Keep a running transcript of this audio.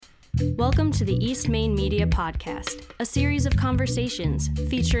Welcome to the East Maine Media Podcast, a series of conversations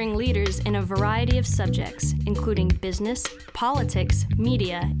featuring leaders in a variety of subjects, including business, politics,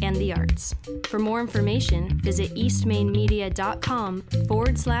 media, and the arts. For more information, visit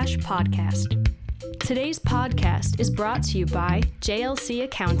eastmainmedia.com/podcast. Today's podcast is brought to you by JLC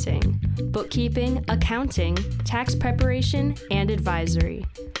Accounting, bookkeeping, accounting, tax preparation, and advisory.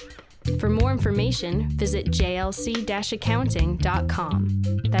 For more information, visit jlc-accounting.com.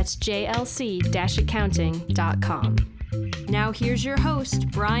 That's jlc-accounting.com. Now here's your host,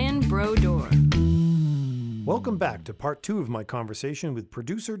 Brian Brodeur. Welcome back to part 2 of my conversation with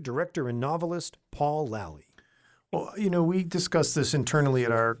producer, director, and novelist Paul Lally. Well, we discussed this internally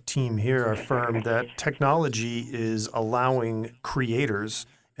at our team here, our firm, that technology is allowing creators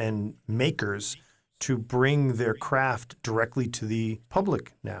and makers to bring their craft directly to the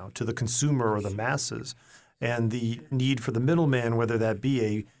public now, to the consumer or the masses. And the need for the middleman, whether that be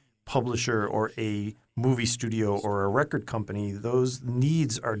a publisher or a movie studio or a record company, those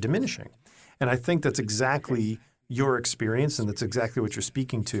needs are diminishing. And I think that's exactly your experience, and that's exactly what you're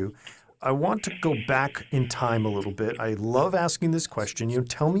speaking to. I want to go back in time a little bit. I love asking this question.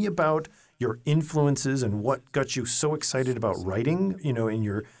 Tell me about your influences and what got you so excited about writing, in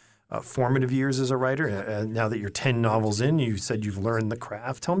your formative years as a writer. Now that you're 10 novels in, you said you've learned the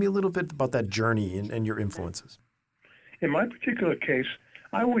craft. Tell me a little bit about that journey and your influences. In my particular case,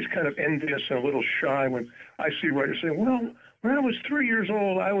 I always kind of envious and a little shy when I see writers say, well, when I was 3 years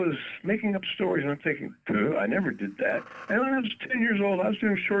old, I was making up stories. And I'm thinking, I never did that. And when I was 10 years old, I was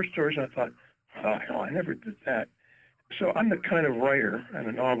doing short stories. And I thought, I never did that. So I'm the kind of writer and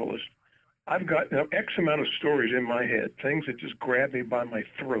a novelist. I've got X amount of stories in my head, things that just grab me by my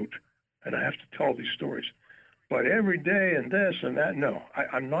throat, and I have to tell these stories. But every day and this and that, no,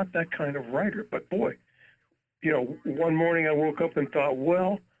 I'm not that kind of writer. But boy, one morning I woke up and thought,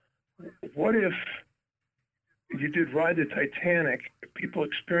 well, what if you did Ride the Titanic, people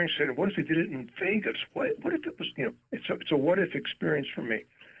experienced it, and what if they did it in Vegas? What if it was, it's a what-if experience for me.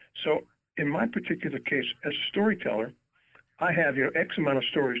 So in my particular case, as a storyteller, I have, X amount of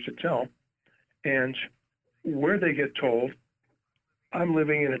stories to tell, and where they get told, I'm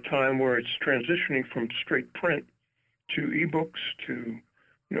living in a time where it's transitioning from straight print to ebooks to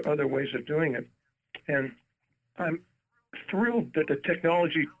other ways of doing it. And I'm thrilled that the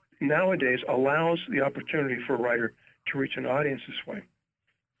technology nowadays allows the opportunity for a writer to reach an audience this way.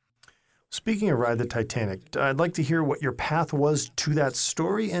 Speaking of Ride the Titanic, I'd like to hear what your path was to that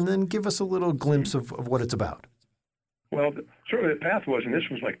story and then give us a little glimpse of what it's about. Well, certainly the path was, and this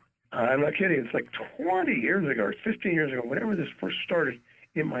was like, I'm not kidding, it's like 20 years ago or 15 years ago, whenever this first started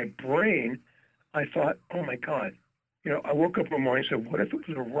in my brain, I thought, oh my God, I woke up one morning and said, what if it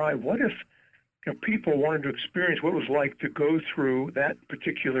was a ride? What if people wanted to experience what it was like to go through that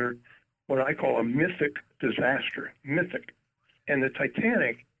particular, what I call a mythic disaster, mythic. And the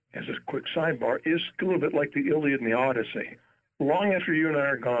Titanic, as a quick sidebar, is a little bit like the Iliad and the Odyssey. Long after you and I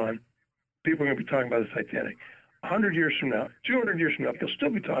are gone, people are going to be talking about the Titanic. 100 years from now, 200 years from now, they'll still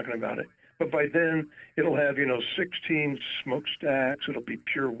be talking about it. But by then, it'll have, 16 smokestacks. It'll be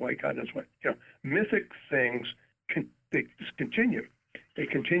pure white. God knows what. Mythic things, they just continue. They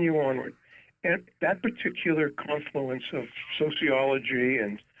continue onward. And that particular confluence of sociology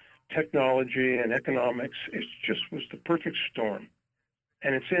and technology and economics was the perfect storm.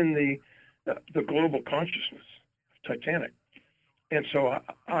 And it's in the global consciousness of Titanic. And so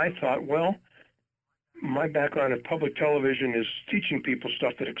I thought, well, my background in public television is teaching people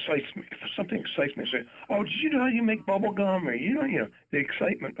stuff that excites me. If something excites me, I say, oh, did you know how you make bubble gum? Or, the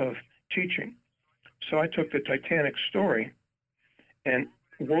excitement of teaching. So I took the Titanic story and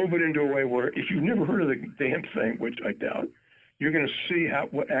wove it into a way where if you've never heard of the damn thing, which I doubt, you're going to see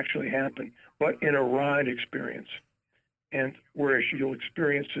what actually happened, but in a ride experience. And whereas you'll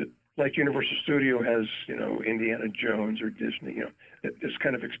experience it like Universal Studio has, Indiana Jones or Disney, this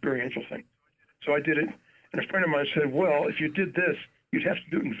kind of experiential thing. So I did it, and a friend of mine said, well, if you did this, you'd have to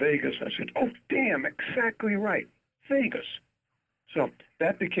do it in Vegas. I said, oh, damn, exactly right, Vegas. So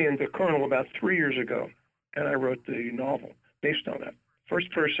that became the kernel about 3 years ago, and I wrote the novel based on that.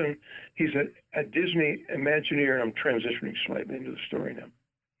 First person, he's a Disney Imagineer, and I'm transitioning slightly into the story now,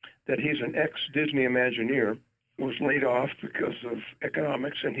 that he's an ex-Disney Imagineer, was laid off because of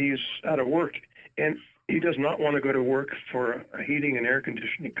economics, and he's out of work. And he does not want to go to work for a heating and air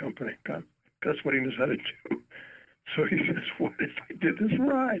conditioning company. That's what he knows how to do. So he says, what if I did this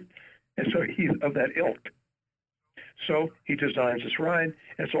ride? And so he's of that ilk. So he designs this ride,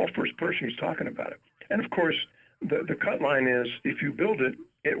 and it's all first person. He's talking about it. And, of course, the cut line is, if you build it,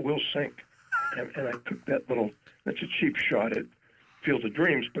 it will sink. And I took that's a cheap shot at Field of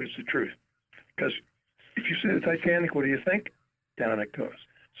Dreams, but it's the truth. Because if you see the Titanic, what do you think? Down it goes.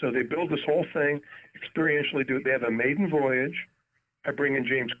 So they build this whole thing, experientially do it. They have a maiden voyage. I bring in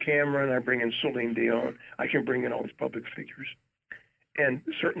James Cameron. I bring in Celine Dion. I can bring in all these public figures. And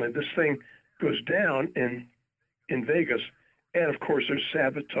certainly this thing goes down in Vegas. And, of course, there's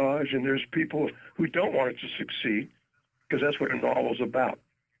sabotage, and there's people who don't want it to succeed, because that's what a novel's about.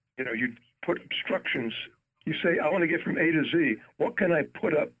 You know, you put obstructions. You say, I want to get from A to Z. What can I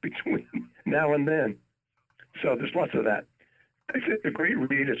put up between now and then? So there's lots of that. It's a great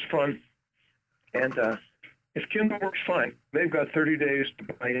read. It's fun. And if Kindle works, fine. They've got 30 days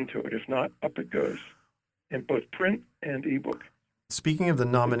to buy into it. If not, up it goes in both print and ebook. Speaking of the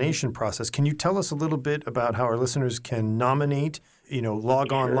nomination process, can you tell us a little bit about how our listeners can nominate,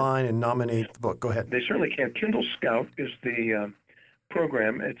 log online and nominate the book? Go ahead. They certainly can. Kindle Scout is the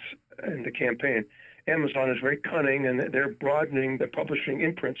program. It's in the campaign. Amazon is very cunning, and they're broadening the publishing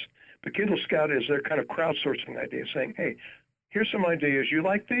imprints. But Kindle Scout is their kind of crowdsourcing idea, saying, hey, here's some ideas. You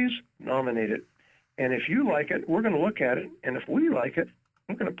like these? Nominate it. And if you like it, we're going to look at it. And if we like it,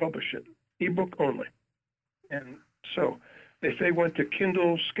 we're going to publish it. Ebook only. And so if they went to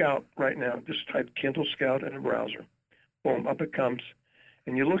Kindle Scout right now, just type Kindle Scout in a browser. Boom, up it comes.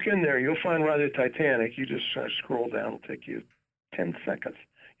 And you look in there, you'll find Ride the Titanic. You just scroll down. It'll take you 10 seconds.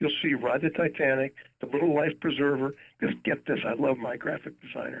 You'll see Ride the Titanic, the little life preserver. Just get this. I love my graphic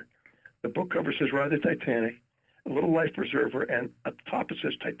designer. The book cover says Ride the Titanic, a little life preserver, and at the top it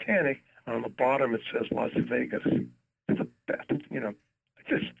says Titanic, and on the bottom it says Las Vegas. It's the best,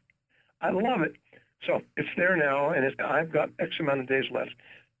 I love it. So it's there now, and I've got X amount of days left.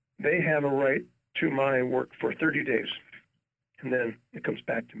 They have a right to my work for 30 days, and then it comes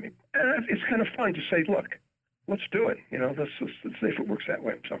back to me. And it's kind of fun to say, look, let's do it. Let's see if it works that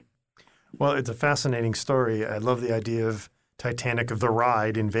way. So, well, it's a fascinating story. I love the idea of Titanic, of the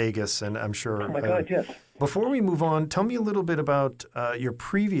ride in Vegas, and I'm sure. Oh my God, yes. Before we move on, tell me a little bit about your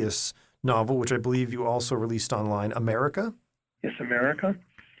previous novel, which I believe you also released online, America. Yes, America.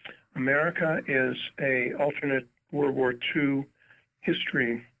 America is a alternate World War II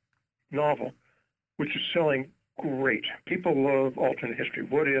history novel, which is selling great. People love alternate history.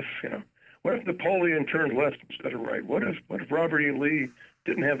 What if Napoleon turned left instead of right? What if Robert E. Lee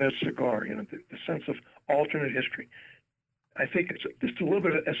didn't have that cigar? The sense of alternate history. I think it's just a little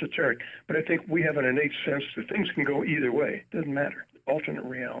bit esoteric, but I think we have an innate sense that things can go either way. It doesn't matter. Alternate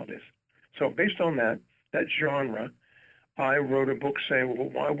realities. So based on that genre, I wrote a book saying,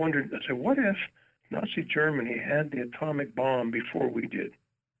 well, I said, what if Nazi Germany had the atomic bomb before we did?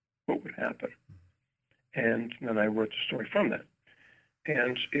 What would happen? And then I wrote the story from that.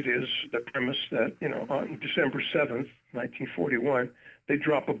 And it is the premise that, on December 7th, 1941, they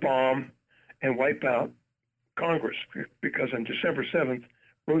drop a bomb and wipe out Congress, because on December 7th,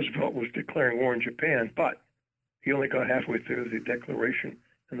 Roosevelt was declaring war in Japan, but he only got halfway through the declaration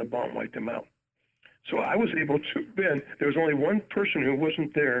and the bomb wiped him out. So I was able to, then there was only one person who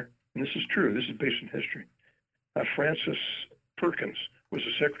wasn't there, and this is true, this is based in history. Frances Perkins was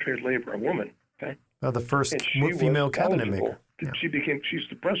the Secretary of Labor, a woman, okay? The first female cabinet maker. Yeah. She's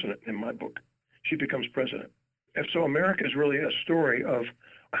the president in my book. She becomes president. And so America is really a story of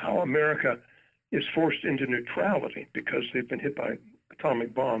how America is forced into neutrality because they've been hit by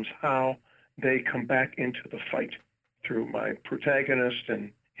atomic bombs, how they come back into the fight through my protagonist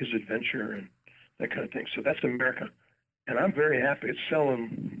and his adventure and that kind of thing. So that's America. And I'm very happy. It's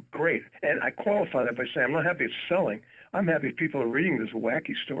selling great. And I qualify that by saying I'm not happy it's selling. I'm happy people are reading this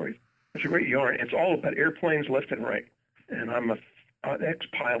wacky story. It's a great yarn. It's all about airplanes left and right. And I'm an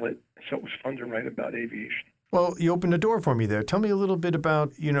ex-pilot, so it was fun to write about aviation. Well, you opened a door for me there. Tell me a little bit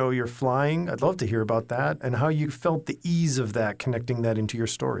about, your flying. I'd love to hear about that and how you felt the ease of that, connecting that into your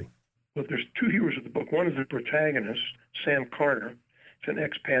story. Well, there's two heroes of the book. One is the protagonist, Sam Carter. He's an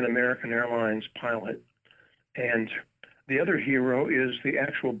ex-Pan American Airlines pilot. And the other hero is the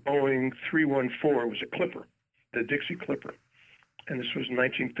actual Boeing 314. It was a Clipper, the Dixie Clipper. And this was in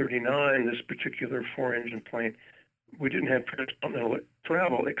 1939, this particular four-engine plane. We didn't have transcontinental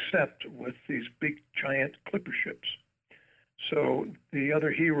travel except with these big, giant clipper ships. So the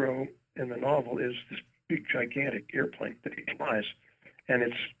other hero in the novel is this big, gigantic airplane that he flies, and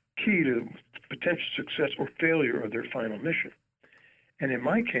it's key to potential success or failure of their final mission. And in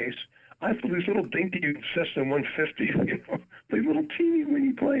my case, I flew these little dinky Cessna 150, these little teeny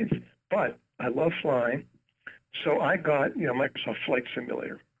weeny planes. But I love flying, so I got Microsoft Flight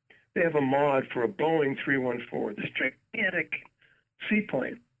Simulator. They have a mod for a Boeing 314, this gigantic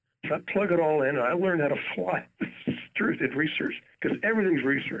seaplane. So I plug it all in, and I learned how to fly. This is true, I did research, because everything's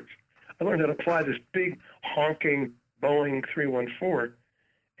research. I learned how to fly this big, honking Boeing 314,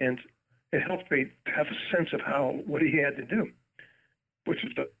 and it helped me have a sense of what he had to do, which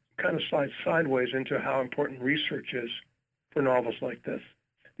is to kind of slide sideways into how important research is for novels like this.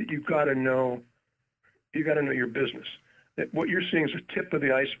 That you've got to know your business. That what you're seeing is the tip of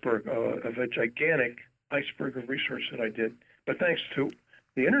the iceberg of a gigantic iceberg of research that I did. But thanks to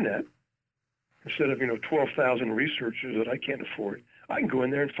the internet, instead of 12,000 researchers that I can't afford, I can go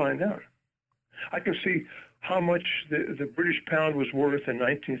in there and find out. I can see how much the British pound was worth in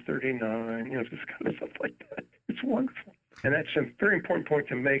 1939, this kind of stuff like that. It's wonderful. And that's a very important point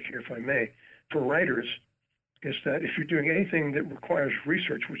to make here, if I may, for writers, is that if you're doing anything that requires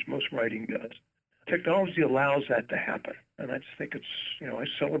research, which most writing does, technology allows that to happen. And I just think it's, I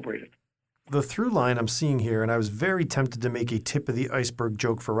celebrate it. The through line I'm seeing here, and I was very tempted to make a tip of the iceberg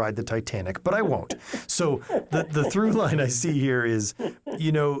joke for Ride the Titanic, but I won't. So the through line I see here is,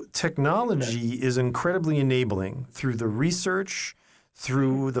 technology is incredibly enabling through the research,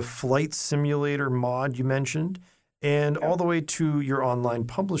 through the flight simulator mod you mentioned, and all the way to your online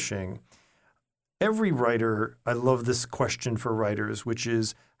publishing. Every writer, I love this question for writers, which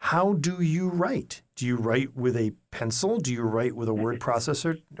is, how do you write? Do you write with a pencil? Do you write with a word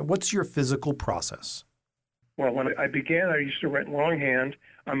processor? What's your physical process? Well, when I began, I used to write longhand.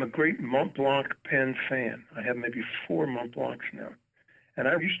 I'm a great Mont Blanc pen fan. I have maybe 4 Mont Blancs now. And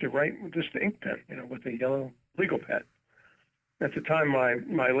I used to write with just the ink pen, with a yellow legal pad. At the time,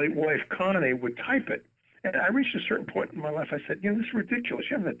 my late wife, Connie, would type it. And I reached a certain point in my life, I said, this is ridiculous.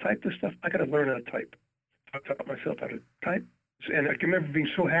 You having to type this stuff? I got to learn how to type. I taught myself how to type. And I can remember being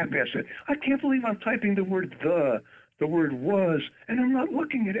so happy. I said, I can't believe I'm typing the word the word was, and I'm not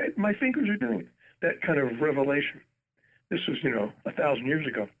looking at it. My fingers are doing it. That kind of revelation. This was, 1,000 years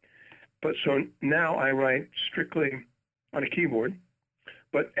ago. But so now I write strictly on a keyboard.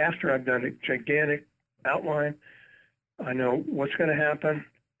 But after I've done a gigantic outline, I know what's going to happen.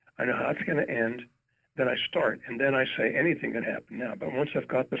 I know how it's going to end. Then I start, and then I say anything can happen now. But once I've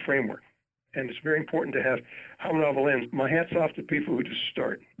got the framework, and it's very important to have how a novel ends. My hat's off to people who just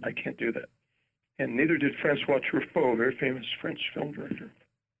start. I can't do that. And neither did Francois Truffaut, a very famous French film director.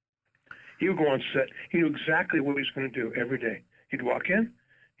 He would go on set. He knew exactly what he was going to do every day. He'd walk in,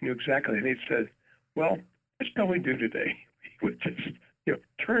 he knew exactly, and he'd said, well, that's how we do today. He would just,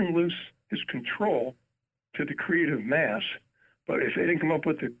 turn loose his control to the creative mass. But if they didn't come up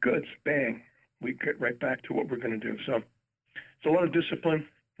with the goods, bang, we get right back to what we're going to do. So it's a lot of discipline.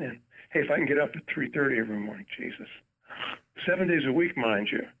 And hey, if I can get up at 3:30 every morning, Jesus. 7 days a week, mind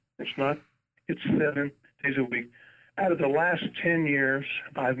you. It's 7 days a week. Out of the last 10 years,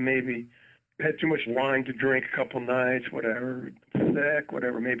 I've maybe had too much wine to drink a couple nights, whatever, sick,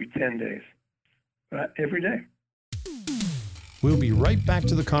 whatever, maybe 10 days. But every day. We'll be right back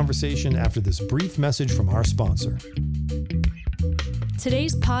to the conversation after this brief message from our sponsor.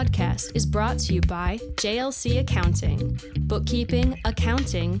 Today's podcast is brought to you by JLC Accounting, bookkeeping,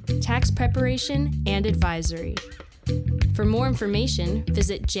 accounting, tax preparation, and advisory. For more information,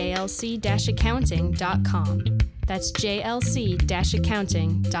 visit jlc-accounting.com. That's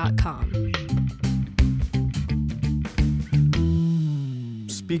jlc-accounting.com.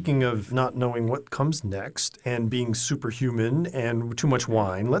 Speaking of not knowing what comes next and being superhuman and too much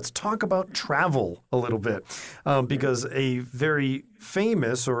wine, let's talk about travel a little bit, because a very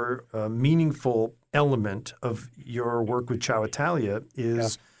famous or meaningful element of your work with Ciao Italia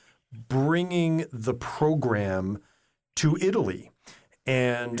is bringing the program to Italy.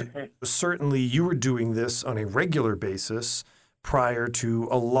 And certainly you were doing this on a regular basis prior to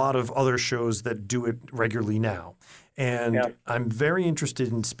a lot of other shows that do it regularly now. And I'm very interested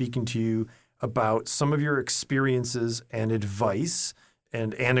in speaking to you about some of your experiences and advice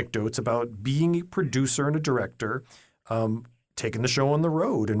and anecdotes about being a producer and a director, taking the show on the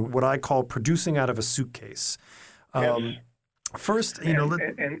road and what I call producing out of a suitcase. First,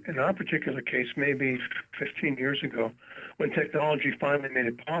 and in our particular case, maybe 15 years ago, when technology finally made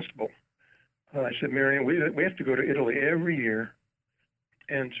it possible, I said, Marion, we have to go to Italy every year.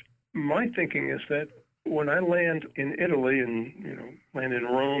 And my thinking is that when I land in Italy and, land in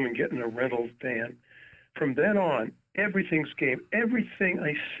Rome and get in a rental van, from then on, everything's game. Everything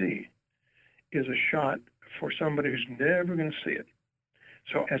I see is a shot for somebody who's never going to see it.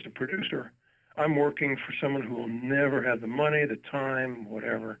 So as a producer, I'm working for someone who will never have the money, the time,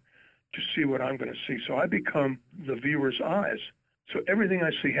 whatever, to see what I'm going to see. So I become the viewer's eyes. So everything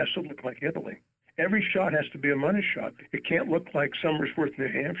I see has to look like Italy. Every shot has to be a money shot. It can't look like Somersworth, New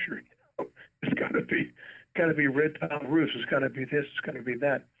Hampshire. It's got to be red tile roofs. It's got to be this. It's got to be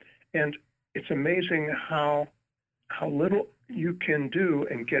that. And it's amazing how little you can do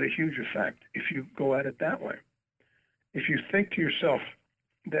and get a huge effect if you go at it that way. if you think to yourself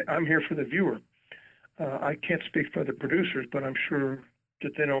that I'm here for the viewer, I can't speak for the producers, but I'm sure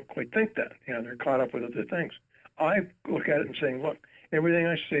that they don't quite think that. They're caught up with other things. I look at it and saying, look, everything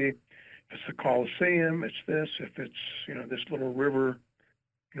I see, if it's the Colosseum, it's this, if it's, this little river,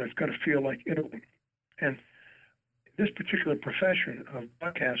 it's got to feel like Italy. And this particular profession of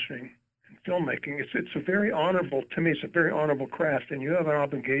broadcasting and filmmaking, it's a very honorable, to me, it's a very honorable craft, and you have an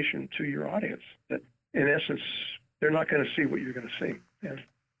obligation to your audience that, in essence, they're not going to see what you're going to see. And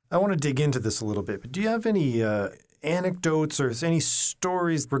I want to dig into this a little bit, but do you have any anecdotes or any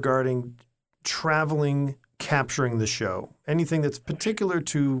stories regarding traveling, capturing the show? Anything that's particular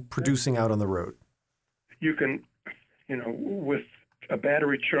to producing out on the road? You can, with a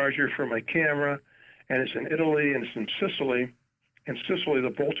battery charger for my camera, and it's in Italy and it's in Sicily. In Sicily, the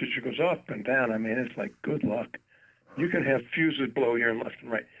voltage goes up and down. I mean, it's like good luck. You can have fuses blow here and left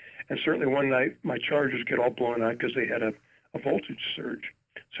and right. And certainly one night, my chargers get all blown out because they had a voltage surge.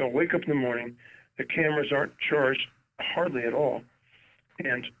 So I wake up in the morning, the cameras aren't charged hardly at all,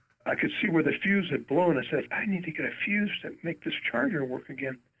 and I could see where the fuse had blown. I said, I need to get a fuse to make this charger work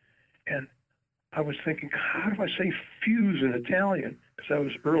again. And I was thinking, how do I say fuse in Italian? Because I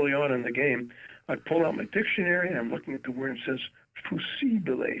was early on in the game. I pull out my dictionary, and I'm looking at the word, and it says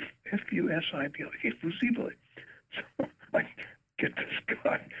fusibile, F-U-S-I-B-L-E, fusibile. So I get this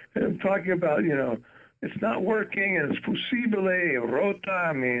guy, and I'm talking about, it's not working, and it's fusibile, rota.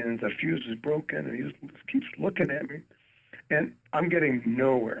 I mean, the fuse is broken, and he just keeps looking at me. And I'm getting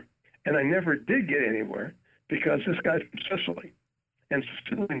nowhere. And I never did get anywhere because this guy's from Sicily. And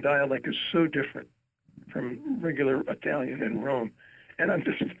Sicilian dialect is so different from regular Italian in Rome. And I'm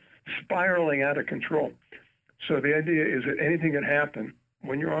just spiraling out of control. So the idea is that anything can happen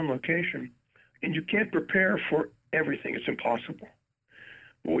when you're on location, and you can't prepare for everything. It's impossible.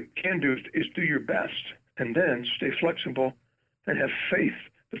 What you can do is do your best, and then stay flexible and have faith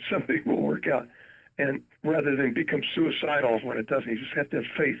that something will work out. And rather than become suicidal when it doesn't, you just have to have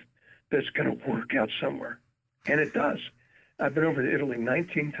faith that it's going to work out somewhere. And it does. I've been over to Italy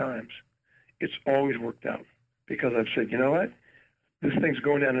 19 times. It's always worked out because I've said, you know what? This thing's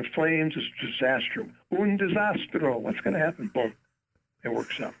going down in flames. It's a disaster. Un disastro. What's going to happen? Boom. It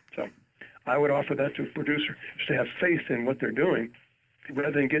works out. So I would offer that to a producer, just to have faith in what they're doing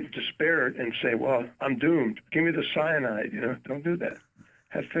rather than get despaired and say, well, I'm doomed. Give me the cyanide. Don't do that.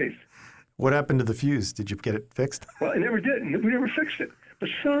 Have faith. What happened to the fuse? Did you get it fixed? Well, it never did. We never fixed it. But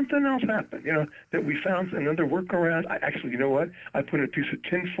something else happened, that we found another workaround. You know what? I put a piece of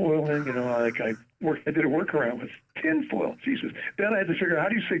tin foil in, I did a workaround with tin foil. Jesus. Then I had to figure out, how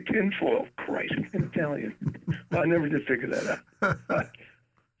do you say tin foil? Christ, in Italian. Well, I never did figure that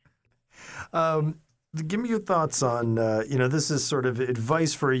out. Give me your thoughts on, this is sort of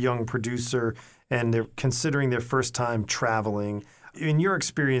advice for a young producer, and they're considering their first time traveling. In your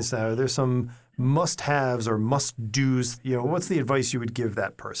experience now, are there some must-haves or must-dos? What's the advice you would give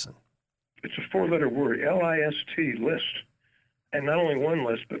that person? It's a four-letter word, L-I-S-T, list. And not only one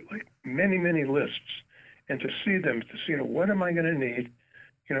list, but like many, many lists. And to see them, to see, what am I going to need,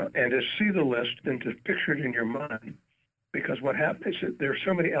 and to see the list and to picture it in your mind. Because what happens is that there are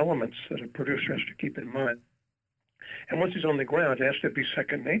so many elements that a producer has to keep in mind. And once he's on the ground, it has to be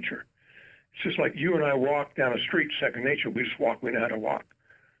second nature. It's just like you and I walk down a street, second nature. We just walk, we know how to walk.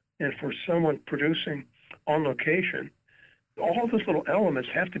 And for someone producing on location, all those little elements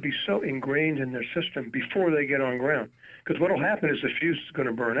have to be so ingrained in their system before they get on ground. Because what will happen is the fuse is going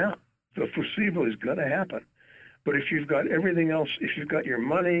to burn out. The foreseeable is going to happen. But if you've got everything else, if you've got your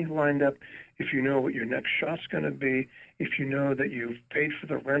money lined up, if you know what your next shot's going to be, if you know that you've paid for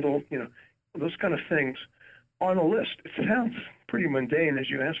the rental, those kind of things on a list. It sounds pretty mundane as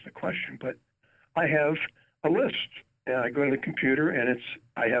you ask the question, but I have a list. And I go to the computer, and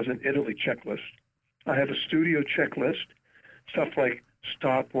I have an Italy checklist. I have a studio checklist, stuff like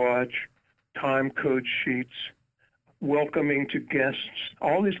stopwatch, time code sheets, welcoming to guests,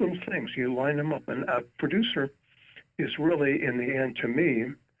 all these little things. You line them up. And a producer is really, in the end, to me,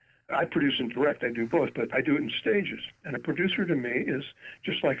 I produce and direct. I do both, but I do it in stages. And a producer to me is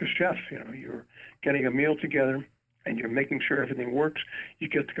just like a chef. You're getting a meal together, and you're making sure everything works. You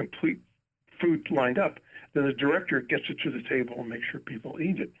get the complete food lined up. Then the director gets it to the table and makes sure people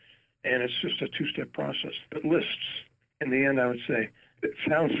eat it. And it's just a two-step process. But lists, in the end, I would say, it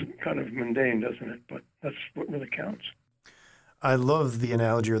sounds kind of mundane, doesn't it? But that's what really counts. I love the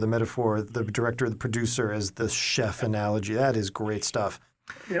analogy or the metaphor, the director, the producer as the chef analogy. That is great stuff.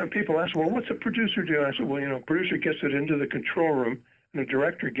 People ask, well, what's a producer do? I said, well, producer gets it into the control room, and the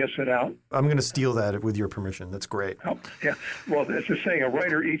director gets it out. I'm going to steal that with your permission. That's great. Oh, yeah. Well, it's a saying, a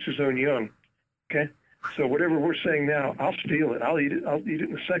writer eats his own young. Okay? So whatever we're saying now, I'll steal it. I'll eat it. I'll eat it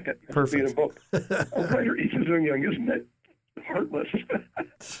in a second. Perfect. It'll be in a book. A writer eats his own young. Isn't that heartless?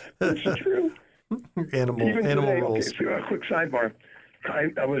 It's true. Animal today, rules. Okay, so a quick sidebar.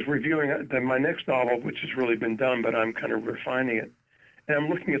 I was reviewing my next novel, which has really been done, but I'm kind of refining it. And I'm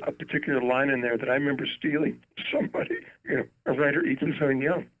looking at a particular line in there that I remember stealing. Somebody, a writer eats his own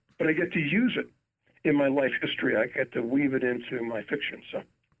young. But I get to use it in my life history. I get to weave it into my fiction.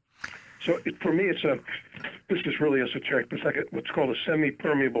 So for me, this is really esoteric, but it's like what's called a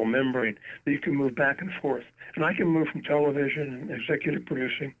semi-permeable membrane that you can move back and forth. And I can move from television and executive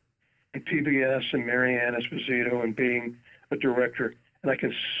producing and PBS and Marianne Esposito and being a director, and I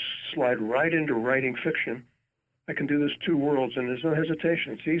can slide right into writing fiction. I can do this 2 worlds, and there's no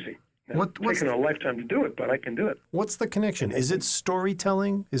hesitation. It's easy. It's taken a lifetime to do it, but I can do it. What's the connection? Is it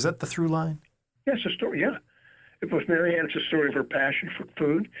storytelling? Is that the through line? Yes, a story, yeah. With Marianne, it's a story of her passion for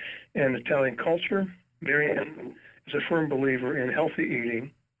food and Italian culture. Marianne is a firm believer in healthy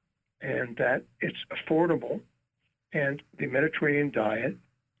eating and that it's affordable and the Mediterranean diet,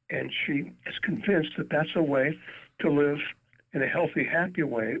 and she is convinced that that's a way to live in a healthy, happy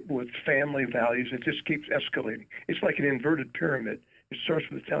way with family values. It just keeps escalating. It's like an inverted pyramid. It starts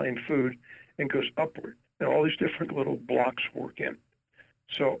with Italian food and goes upward, and all these different little blocks work in.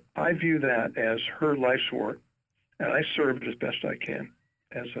 So I view that as her life's work, and I serve it as best I can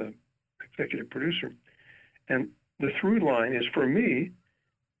as an executive producer. And the through line is, for me,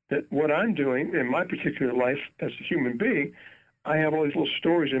 that what I'm doing in my particular life as a human being, I have all these little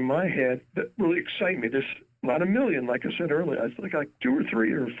stories in my head that really excite me. There's not a million, like I said earlier. I think like 2 or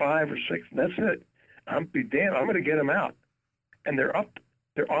 3 or 5 or 6, and that's it. I'm be damned, I'm going to get them out. And they're up,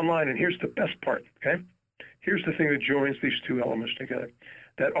 they're online, and here's the best part, okay? Here's the thing that joins these 2 elements together.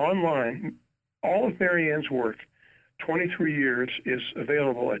 That online, all of Marianne's work, 23 years, is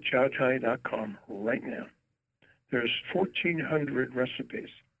available at chowtai.com right now. There's 1,400 recipes.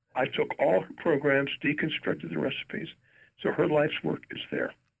 I took all her programs, deconstructed the recipes, so her life's work is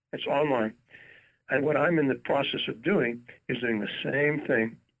there. It's online. And what I'm in the process of doing is doing the same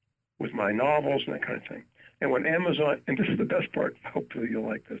thing with my novels and that kind of thing. And when Amazon, and this is the best part, hopefully you'll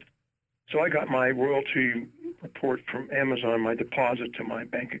like this. So I got my royalty report from Amazon, my deposit to my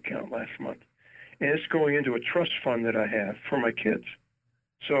bank account last month. And it's going into a trust fund that I have for my kids.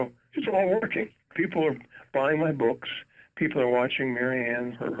 So it's all working. People are buying my books. People are watching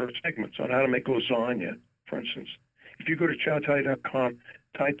Marianne, her segments on how to make lasagna, for instance. If you go to chowtai.com,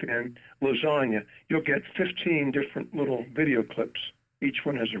 type in lasagna, you'll get 15 different little video clips. Each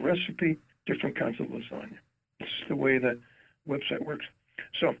one has a recipe, different kinds of lasagna. This is the way the website works.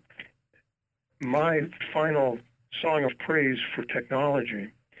 So my final song of praise for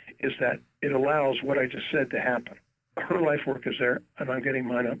technology is that it allows what I just said to happen. Her life work is there, and I'm getting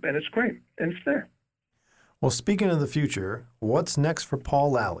mine up, and it's great, and it's there. Well, speaking of the future, what's next for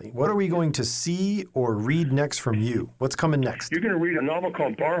Paul Lally? What are we going to see or read next from you? What's coming next? You're going to read a novel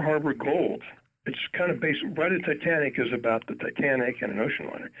called Bar Harbor Gold. It's kind of based, Bride of Titanic is about the Titanic and an ocean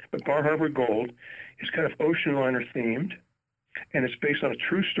liner, but Bar Harbor Gold is kind of ocean liner themed, and it's based on a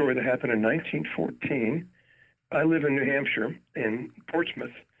true story that happened in 1914. I live in New Hampshire, in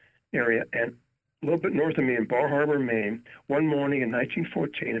Portsmouth area, and a little bit north of me in Bar Harbor, Maine, one morning in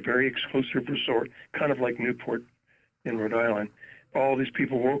 1914, a very exclusive resort, kind of like Newport in Rhode Island. All these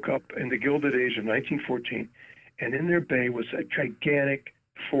people woke up in the Gilded Age of 1914, and in their bay was a gigantic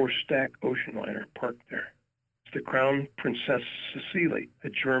 4-stack ocean liner parked there. It's the Crown Princess Cecilie, a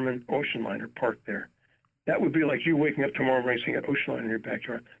German ocean liner parked there. That would be like you waking up tomorrow morning seeing an ocean liner in your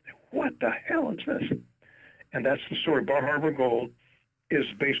backyard. What the hell is this? And that's the story. Bar Harbor Gold is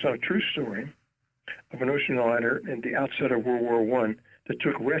based on a true story of an ocean liner in the outset of World War I that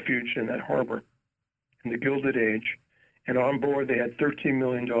took refuge in that harbor in the Gilded Age. And on board, they had $13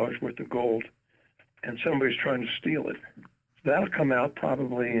 million worth of gold, and somebody's trying to steal it. That'll come out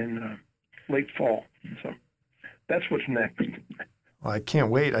probably in late fall. So that's what's next. Well, I can't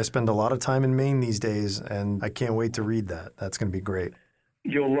wait. I spend a lot of time in Maine these days, and I can't wait to read that. That's going to be great.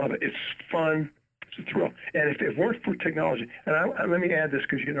 You'll love it. It's fun. It's a thrill. And if it weren't for technology, and let me add this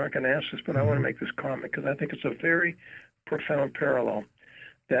because you're not going to ask this, but I want to make this comment because I think it's a very profound parallel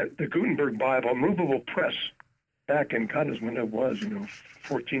that the Gutenberg Bible, movable press, back in, God knows when it was,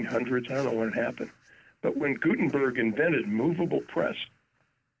 1400s, I don't know when it happened. But when Gutenberg invented movable press,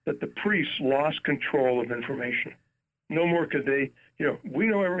 that the priests lost control of information. No more could they, we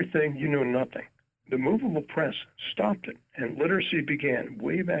know everything, you know nothing. The movable press stopped it, and literacy began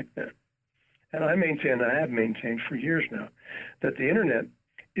way back then. And I have maintained for years now, that the internet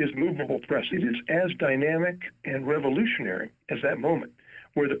is movable press. It is as dynamic and revolutionary as that moment,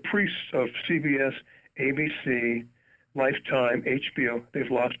 where the priests of CBS ABC, Lifetime, HBO,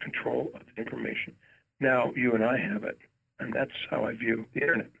 they've lost control of the information. Now you and I have it, and that's how I view the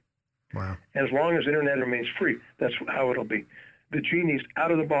internet. Wow. As long as the internet remains free, that's how it'll be. The genie's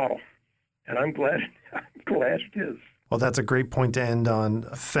out of the bottle, and I'm glad it is. Well, that's a great point to end on.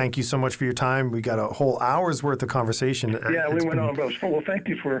 Thank you so much for your time. We got a whole hour's worth of conversation. Yeah, we went on, but it was fun. Well, thank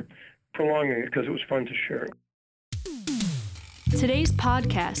you for prolonging it because it was fun to share. Today's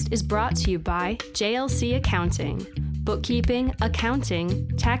podcast is brought to you by JLC Accounting, bookkeeping, accounting,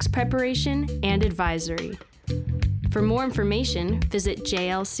 tax preparation, and advisory. For more information, visit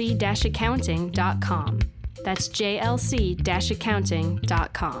jlc-accounting.com. That's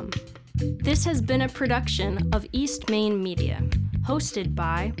jlc-accounting.com. This has been a production of East Maine Media, hosted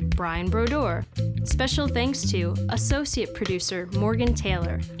by Brian Brodeur. Special thanks to Associate Producer Morgan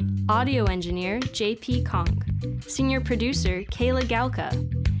Taylor, Audio Engineer JP Kong, Senior Producer Kayla Galka.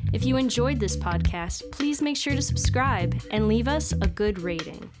 If you enjoyed this podcast, please make sure to subscribe and leave us a good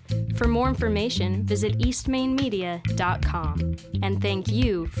rating. For more information, visit eastmainmedia.com. And thank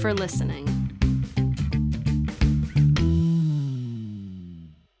you for listening.